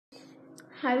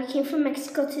Hi, we came from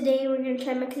Mexico today. We're going to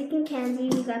try Mexican candy.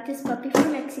 We got this puppy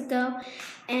from Mexico,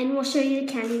 and we'll show you the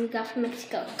candy we got from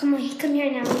Mexico. Come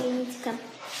here now. You need to come.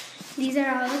 These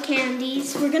are all the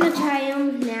candies. We're going to try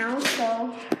them now,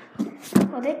 so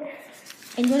hold it.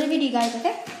 Enjoy the video, guys,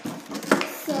 okay?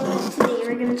 So today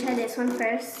we're going to try this one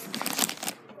first.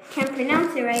 Can't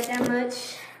pronounce it right that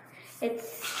much.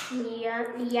 It's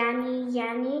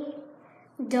Yani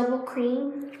double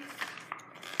cream.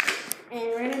 And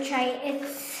we're gonna try it.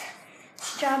 It's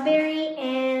strawberry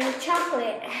and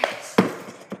chocolate.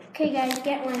 Okay guys,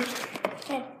 get one.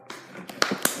 Okay.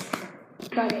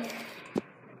 Got it.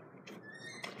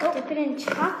 Oh, dip it in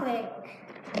chocolate.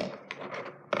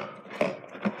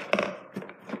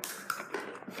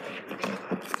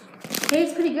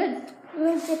 Tastes pretty good.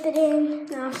 We're gonna dip it in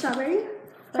now strawberry.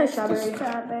 Try strawberry.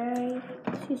 Strawberry.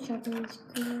 See, strawberry's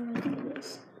good.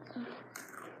 Yes.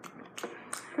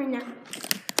 Right now.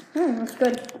 That's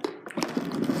good.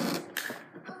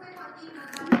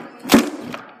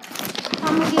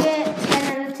 I'm gonna give it 10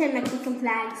 out of 10 Mexican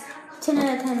flags. 10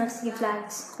 out of 10 Mexican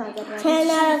flags. 10 out of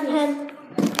 10.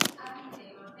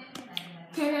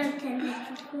 10 out of 10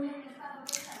 Mexican.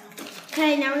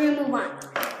 Okay, now we're gonna move on.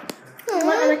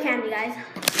 What other candy, guys?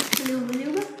 Baluba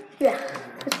Luba? Yeah,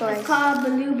 that's right. It's called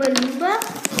Baluba Luba.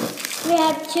 We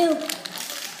have two.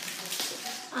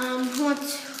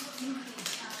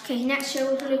 Okay, next show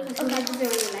we'll look at the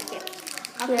really like it.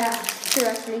 Okay. Yeah,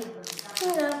 seriously.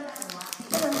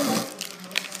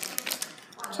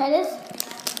 Try this.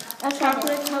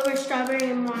 Chocolate covered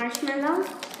strawberry and marshmallow.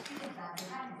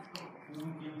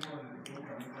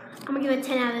 I'm gonna give it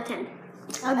 10 out of 10.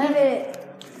 I'll give it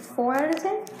 4 out of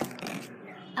 10.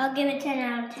 I'll give it 10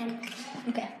 out of 10.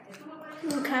 Okay.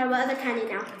 Okay, what other candy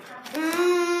now?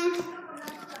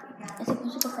 Is it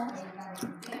supposed to go fast?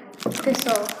 Okay,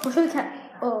 so what should we try?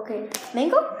 Oh, okay.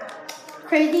 Mango?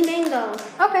 Crazy mango.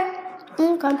 Okay.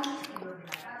 Okay.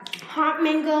 Hot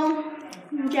mango,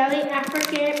 jelly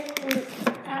African,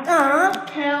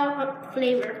 tail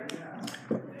flavor.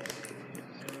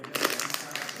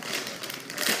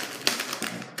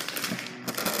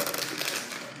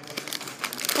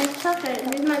 That's chocolate.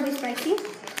 This might be spicy.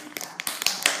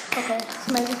 Okay.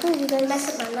 So my before you guys Mess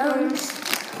up my lungs.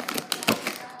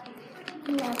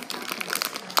 Yeah.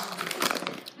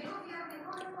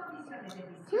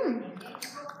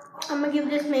 I'm gonna give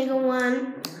this mango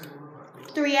one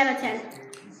 3 out of 10.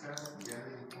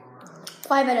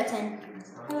 5 out of 10.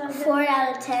 4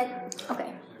 out of 10.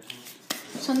 Okay.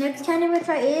 So next candy we'll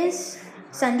try is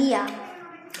sandia.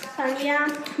 Sandia.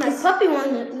 Our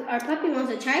puppy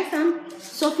wants to try some.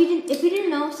 So if you didn't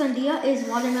know, sandia is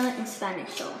watermelon in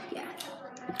Spanish. So yeah.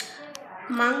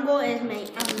 Mango is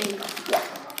mango. Yeah.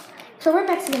 So we're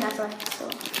Mexican, that's why. So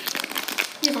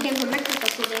Just came from Mexico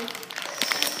today.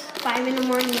 5 in the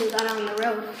morning, we got on the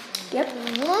road. yep.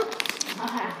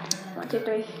 Okay. 1, 2,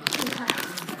 3.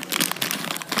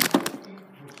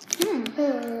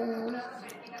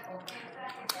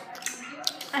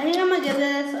 I think I'm gonna give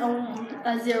this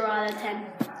a 0 out of 10.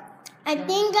 I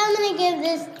think I'm gonna give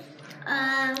this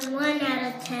 1 out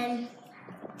of 10.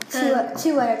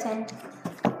 2 out of 10.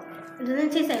 It doesn't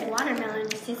taste like watermelon,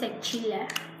 it tastes like chile.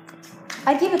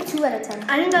 I give it 2 out of 10.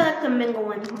 I think I like the mango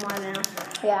one more now.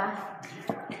 Yeah.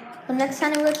 The next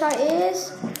candy we'll try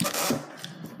is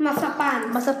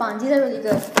Mazapan. mazapan. These are really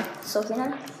good. So can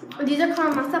I? These are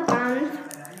called mazapan.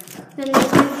 The name is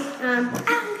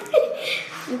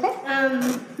Okay.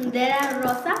 De La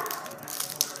Rosa.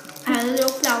 A little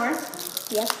flower.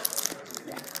 Yep.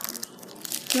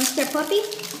 You want to start puppy?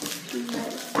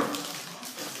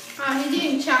 He's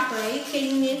eating chocolate. Are you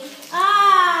kidding me?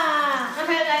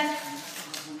 Okay, guys.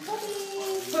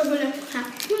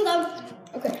 Here we go.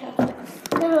 Okay.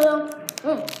 Hello. I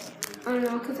don't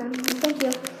know, because I'm... Thank you.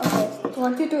 Okay.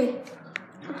 1, 2, 3.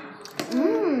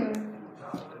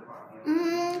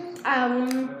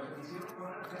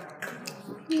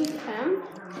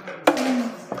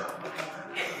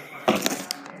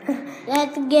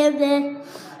 Let's give this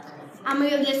I'm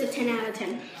going to give this a 10 out of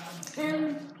 10.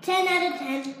 10 out of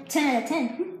 10. 10 out of 10.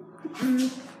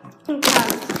 Okay.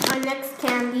 Our next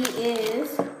candy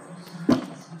is...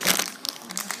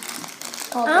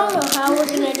 I don't know how we're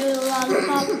gonna do the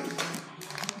lollipop.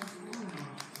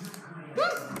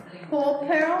 Whole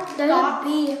pearl, stop,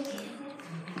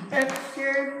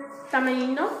 extra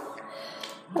tamarindo,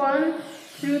 con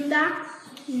fruta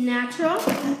natural,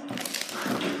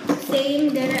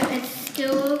 same it's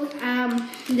still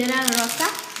de la rosa.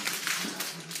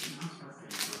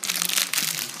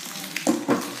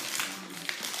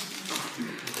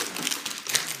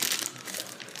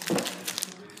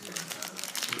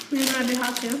 These might be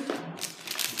hot too.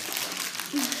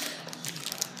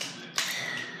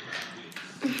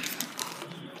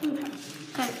 Okay.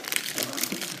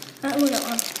 Look at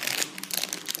one.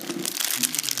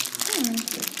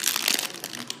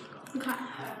 Okay.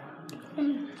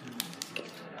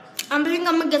 I think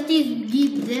I'm gonna get these.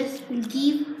 Give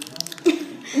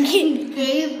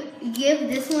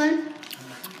this one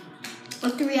a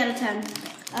 3 out of 10.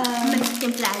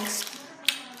 Mexican flags.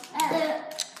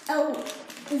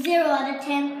 0 out of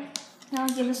 10. I'll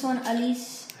give this one at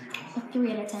least a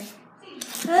 3 out of 10.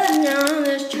 Now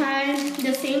let's try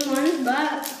the same ones,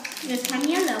 but this time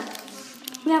yellow.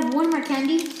 We have one more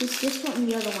candy. It's this one and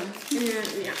the other one.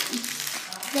 Yeah.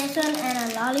 This one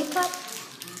and a lollipop.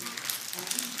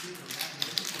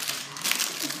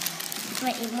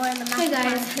 Wait, more in the mouth. Okay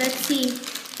guys, let's see.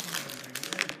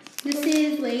 This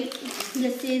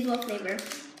is what flavor?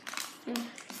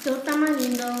 Still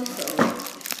tamarindo, so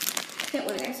get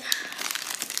one guys.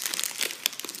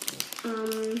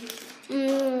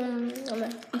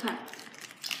 Okay.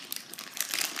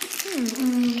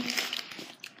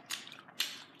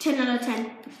 10 out of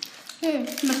 10.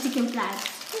 Mexican flag.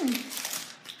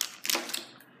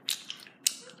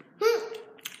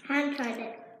 Haven't tried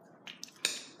it.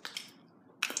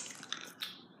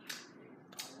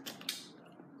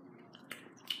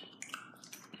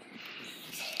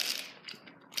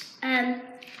 Um,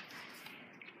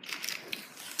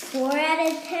 4 out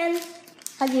of 10.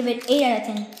 I'll give it 8 out of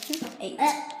 10. 8.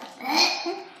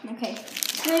 Okay.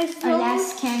 Our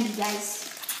last candy, guys.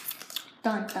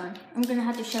 Done. I'm gonna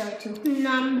have to share it too.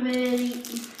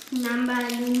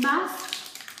 Nambarimbas.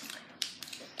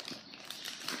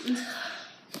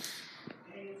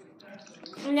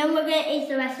 And then we're gonna eat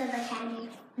the rest of the candy.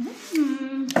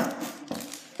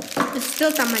 It's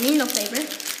still tamarindo flavor.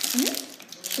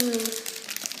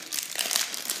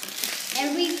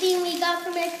 Everything we got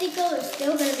from Mexico is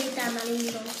still gonna be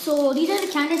tamarindo. So these are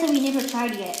the candies that we never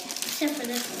tried yet. Except for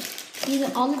this one. These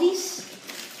are all of these.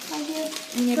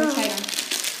 We never tried them.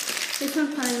 This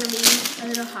one's probably gonna be a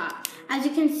little hot. As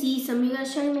you can see, some of you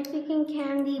guys try Mexican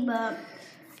candy, but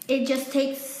it just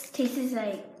tastes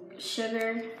like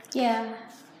sugar, Yeah.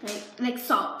 like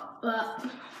salt. But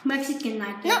Mexican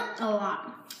like it a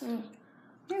lot.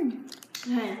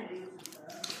 Okay.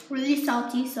 Really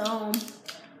salty, so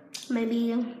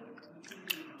maybe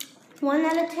 1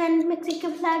 out of 10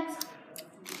 Mexican flags.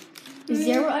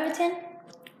 0 out of 10?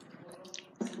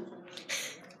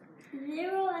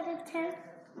 0 out of 10.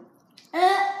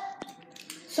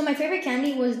 So my favorite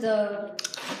candy was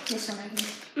this one right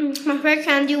here. My favorite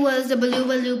candy was the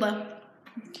Baluba Luba.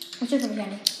 What's your favorite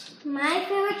candy? My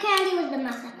favorite candy was the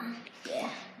mazapan. Yeah.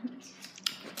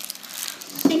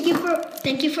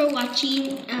 Thank you for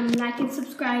watching. Like and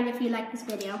subscribe if you like this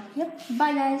video. Yep.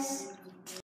 Bye, guys.